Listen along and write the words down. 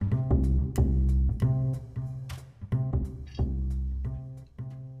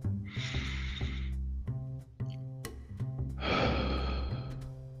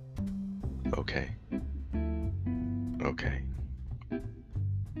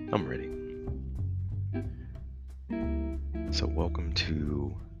I'm ready. So, welcome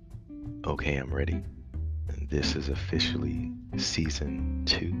to Okay, I'm Ready. And this is officially season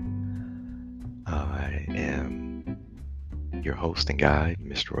 2. I am your host and guide,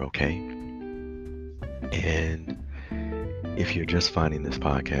 Mr. OK. And if you're just finding this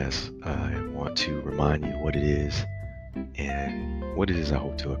podcast, I want to remind you what it is and what it is I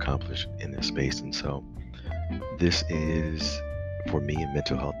hope to accomplish in this space. And so, this is, for me, a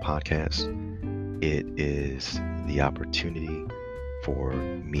mental health podcast. It is the opportunity for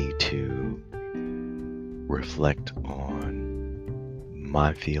me to reflect on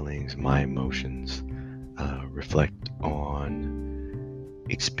my feelings, my emotions, reflect on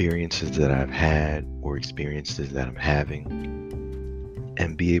experiences that I've had or experiences that I'm having,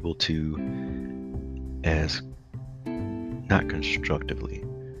 and be able to, as not constructively,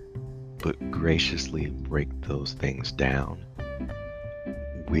 but graciously break those things down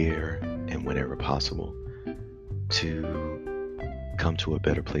where and whenever possible to come to a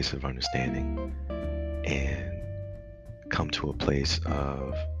better place of understanding and come to a place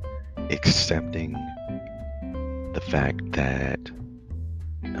of accepting the fact that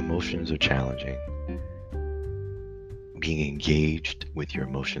emotions are challenging. Being engaged with your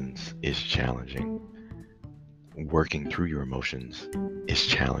emotions is challenging. Working through your emotions is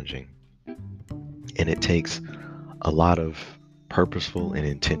challenging. And it takes a lot of purposeful and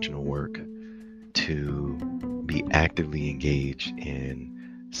intentional work to be actively engaged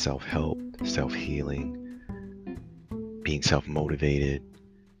in self-help, self-healing, being self-motivated,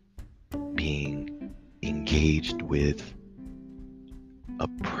 being engaged with a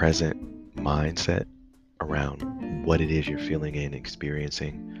present mindset around what it is you're feeling and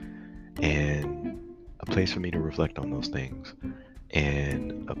experiencing, and a place for me to reflect on those things,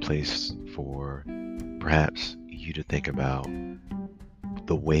 and a place for perhaps you to think about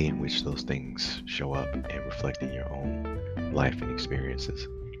the way in which those things show up and reflect in your own life and experiences.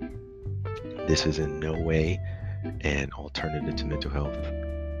 This is in no way an alternative to mental health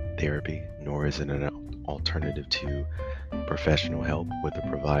therapy, nor is it an alternative to professional help with a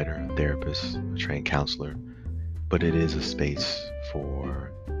provider, a therapist, a trained counselor, but it is a space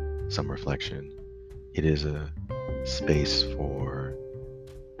for some reflection. It is a space for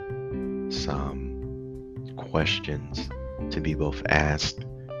some questions to be both asked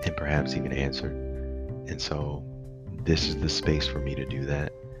and perhaps even answered. And so this is the space for me to do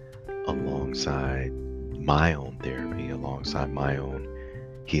that alongside my own therapy, alongside my own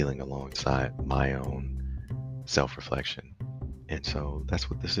healing, alongside my own self-reflection. And so that's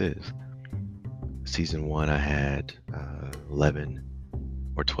what this is. Season 1, I had 11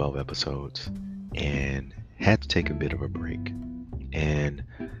 or 12 episodes and had to take a bit of a break. And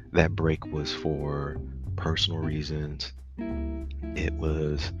that break was for personal reasons. It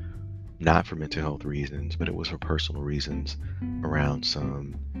was not for mental health reasons, but it was for personal reasons around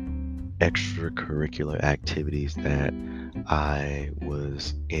some extracurricular activities that I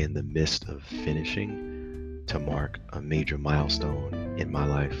was in the midst of finishing to mark a major milestone in my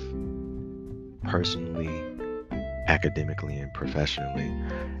life, personally, academically, and professionally.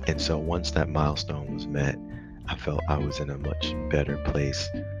 And so once that milestone was met, I felt I was in a much better place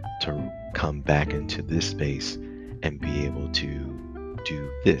to come back into this space and be able to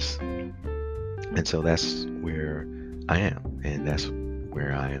do this. And so that's where I am, and that's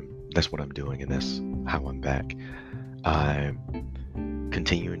where I am. That's what I'm doing, and that's how I'm back. I'm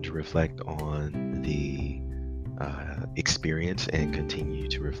continuing to reflect on the experience and continue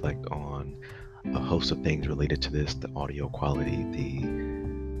to reflect on a host of things related to this: the audio quality, the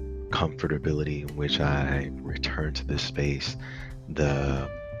comfortability in which I return to this space, the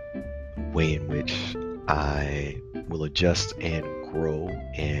way in which I will adjust and grow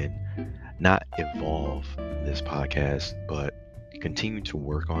and not evolve this podcast, but continue to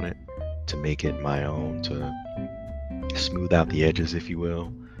work on it to make it my own, to smooth out the edges, if you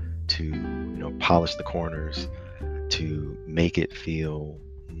will, to polish the corners, to make it feel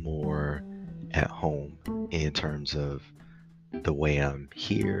more at home in terms of the way I'm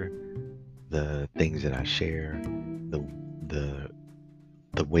here, the things that I share, the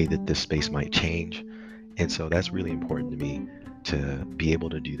the way that this space might change. And so that's really important to me, to be able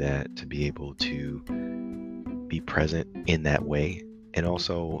to do that, to be able to be present in that way, and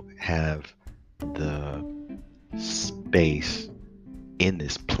also have the space in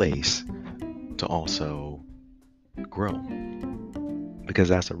this place to also grow, because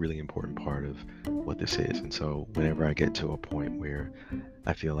that's a really important part of what this is. And so whenever I get to a point where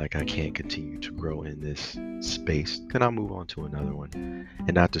I feel like I can't continue to grow in this space, then I'll move on to another one.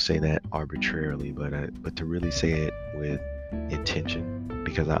 And not to say that arbitrarily, but to really say it with intention,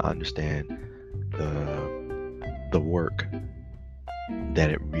 because I understand the work that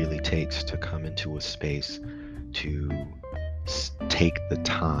it really takes to come into a space to take the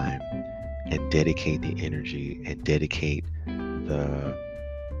time and dedicate the energy and dedicate the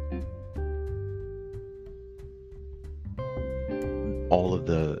all of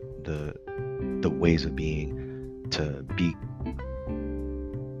the ways of being, to be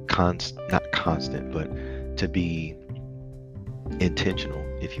not constant, but to be intentional,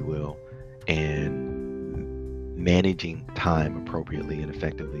 if you will, and managing time appropriately and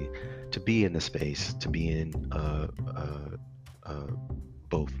effectively, to be in the space, to be in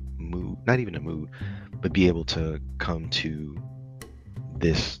both mood, not even a mood, but be able to come to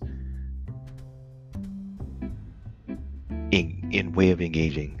this in way of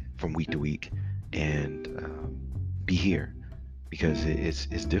engaging from week to week, and be here, because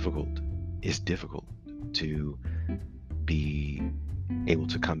it's difficult. It's difficult to be able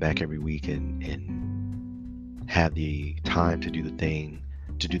to come back every week and have the time to do the thing,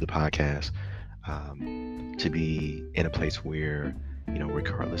 to do the podcast, to be in a place where,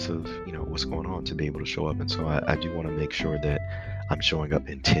 regardless of, what's going on, to be able to show up. And so I do want to make sure that I'm showing up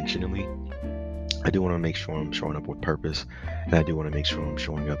intentionally. I do want to make sure I'm showing up with purpose, and I do want to make sure I'm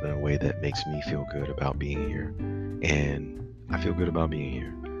showing up in a way that makes me feel good about being here. And I feel good about being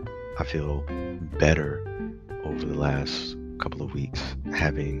here. I feel better over the last couple of weeks,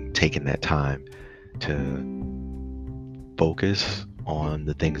 having taken that time to focus on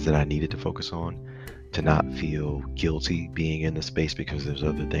the things that I needed to focus on, to not feel guilty being in the space because there's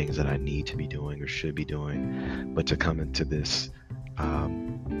other things that I need to be doing or should be doing, but to come into this,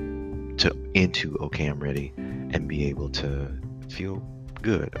 into okay, I'm ready, and be able to feel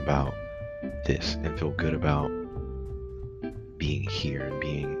good about this, and feel good about being here,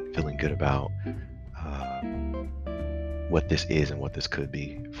 and feeling good about what this is and what this could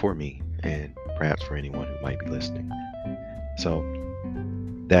be for me, and perhaps for anyone who might be listening. So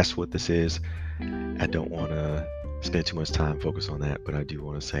that's what this is. I don't want to spend too much time focused on that, but I do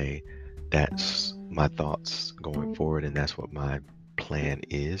want to say that's my thoughts going forward, and that's what my plan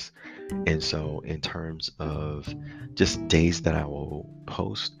is. And so in terms of just days that I will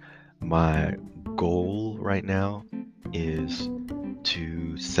post, my goal right now is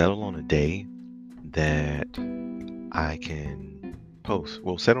to settle on a day that I can post.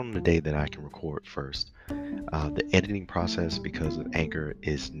 Well, settle on a day that I can record first. The editing process, because of Anchor,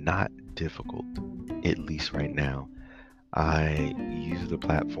 is not difficult, at least right now. I use the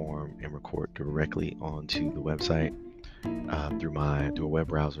platform and record directly onto the website through a web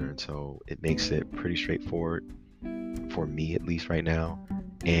browser, and so it makes it pretty straightforward for me, at least right now,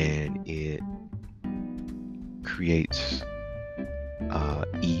 and it creates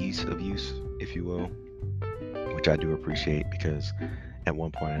ease of use, if you will, which I do appreciate, because at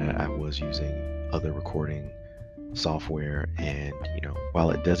one point I was using other recording software, and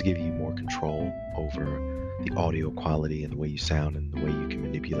while it does give you more control over the audio quality and the way you sound and the way you can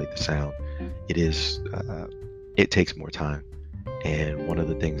manipulate the sound, it takes more time. And one of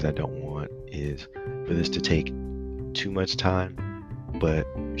the things I don't want is for this to take too much time, but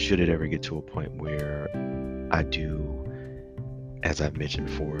should it ever get to a point where I do, as I've mentioned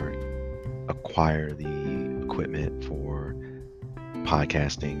before, acquire the equipment for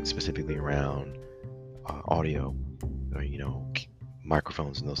podcasting, specifically around audio, or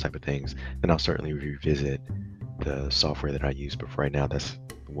microphones and those type of things, then I'll certainly revisit the software that I use. But for right now, that's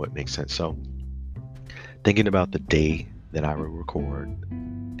what makes sense. So thinking about the day that I will record,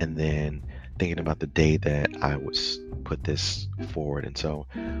 and then thinking about the day that I would put this forward. And so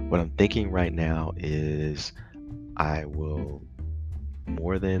what I'm thinking right now is I will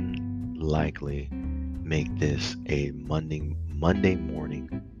more than likely make this a Monday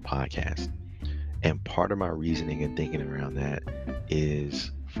morning podcast. And part of my reasoning and thinking around that is,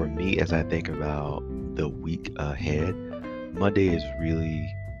 for me, as I think about the week ahead, Monday is really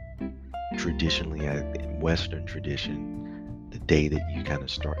traditionally, in Western tradition, the day that you kind of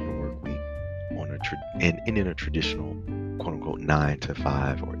start your work week on in a traditional, quote unquote, 9 to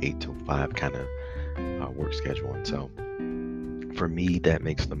 5 or 8 to 5 kind of work schedule. And so for me, that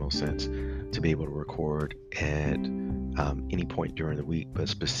makes the most sense, to be able to record at any point during the week, but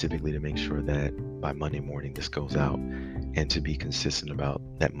specifically to make sure that by Monday morning this goes out, and to be consistent about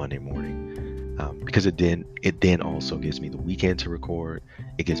that Monday morning, because it then also gives me the weekend to record.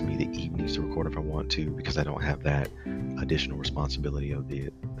 It gives me the evenings to record if I want to, because I don't have that additional responsibility of the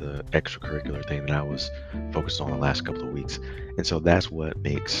extracurricular thing that I was focused on the last couple of weeks. And so that's what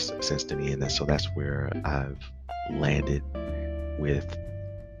makes sense to me, and so that's where I've landed with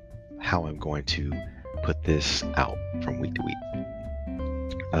how I'm going to put this out from week to week.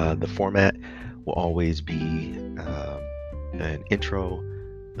 The format will always be an intro.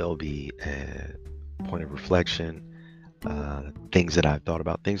 There'll be a point of reflection, things that I've thought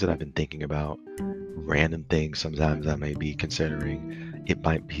about, things that I've been thinking about, random things sometimes I may be considering. It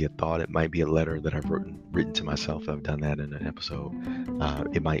might be a thought, it might be a letter that I've written to myself. I've done that in an episode.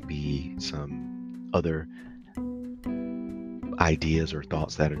 It might be some other ideas or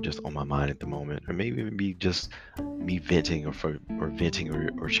thoughts that are just on my mind at the moment, or maybe even be just me venting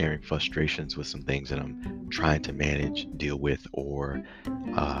or sharing frustrations with some things that I'm trying to manage, deal with, or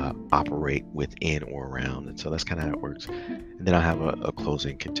operate within or around. And so that's kind of how it works. And then I have a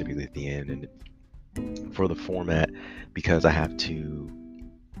closing typically at the end. And for the format, because I have to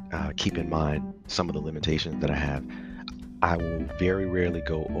keep in mind some of the limitations that I have, I will very rarely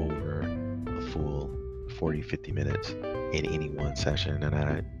go over a full 40-50 minutes in any one session. And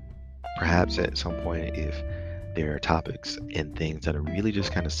I perhaps at some point, if there are topics and things that are really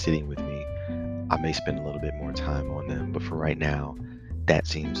just kind of sitting with me, I may spend a little bit more time on them. But for right now, that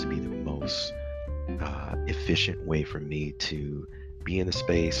seems to be the most efficient way for me to be in the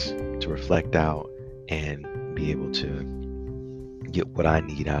space, to reflect out, and be able to get what I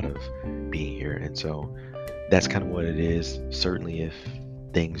need out of being here. And so that's kind of what it is. Certainly, if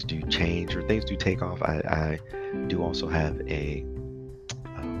things do change or things do take off, I do also have a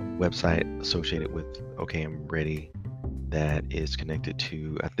website associated with OK I'm Ready that is connected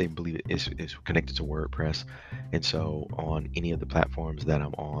to, believe it is connected to WordPress. And so on any of the platforms that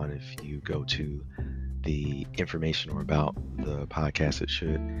I'm on, if you go to the information or about the podcast, it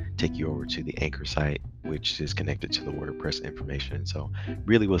should take you over to the Anchor site, which is connected to the WordPress information. And so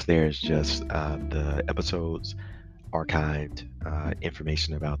really what's there is just the episodes, archived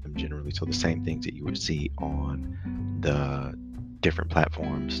information about them generally. So the same things that you would see on the different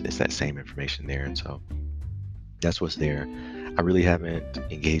platforms, it's that same information there. And so that's what's there. I really haven't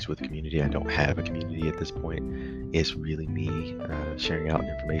engaged with the community. I don't have a community at this point. It's really me sharing out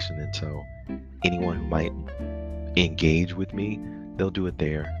information. And so anyone who might engage with me, they'll do it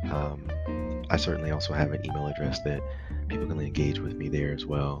there. I certainly also have an email address that people can engage with me there as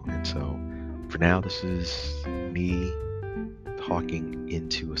well. And so for now, this is me talking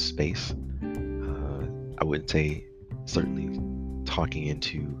into a space. I wouldn't say certainly talking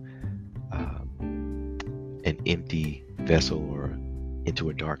into an empty vessel or into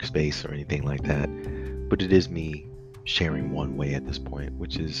a dark space or anything like that, but it is me sharing one way at this point,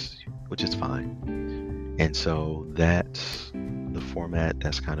 which is fine. And so that's the format.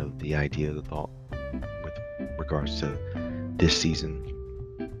 That's kind of the idea, the thought with regards to this season.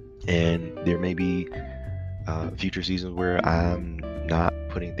 And there may be future seasons where I'm not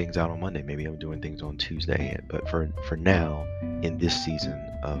putting things out on Monday. Maybe I'm doing things on Tuesday. But for now, in this season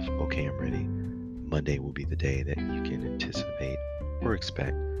of OK I'm Ready, Monday will be the day that you can anticipate or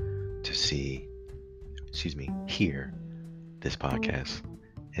expect to hear this podcast.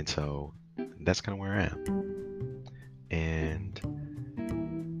 And so that's kind of where I am. And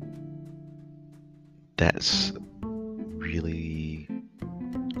that's really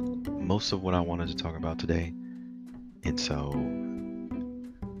most of what I wanted to talk about today. And so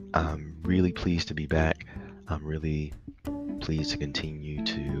I'm really pleased to be back. I'm really pleased to continue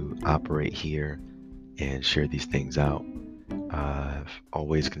to operate here and share these things out. I've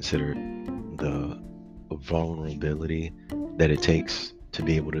always considered the vulnerability that it takes to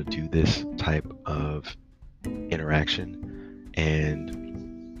be able to do this type of interaction,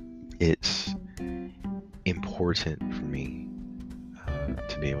 and it's important for me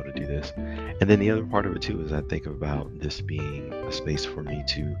to be able to do this. And then the other part of it too is I think about this being a space for me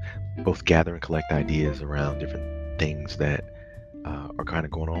to both gather and collect ideas around different things that are kind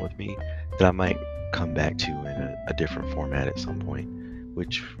of going on with me that I might come back to in a different format at some point,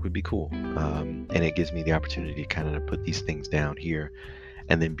 which would be cool. And it gives me the opportunity to kind of put these things down here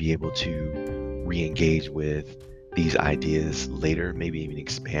and then be able to re-engage with these ideas later, maybe even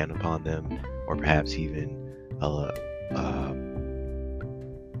expand upon them, or perhaps even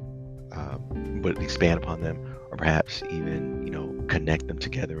expand upon them, or perhaps even connect them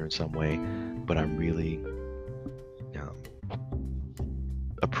together in some way. But I'm really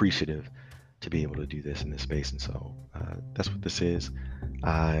appreciative to be able to do this in this space, and so that's what this is.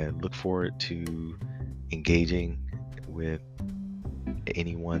 I look forward to engaging with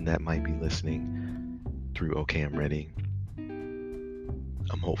anyone that might be listening through OK I'm Ready.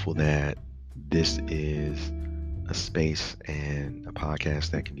 I'm hopeful that this is a space and a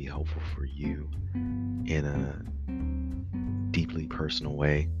podcast that can be helpful for you in a deeply personal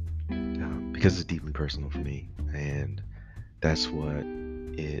way, because it's deeply personal for me, and that's what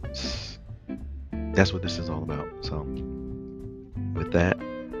this is all about. So with that,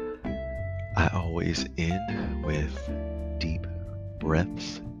 always end with deep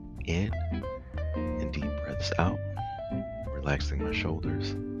breaths in and deep breaths out, relaxing my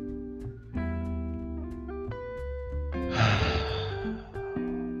shoulders.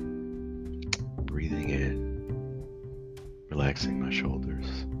 Breathing in, relaxing my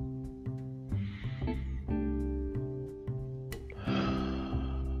shoulders.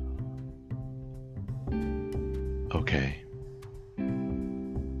 Okay.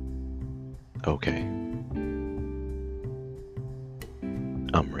 Okay.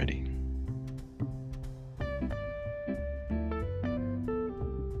 I'm ready.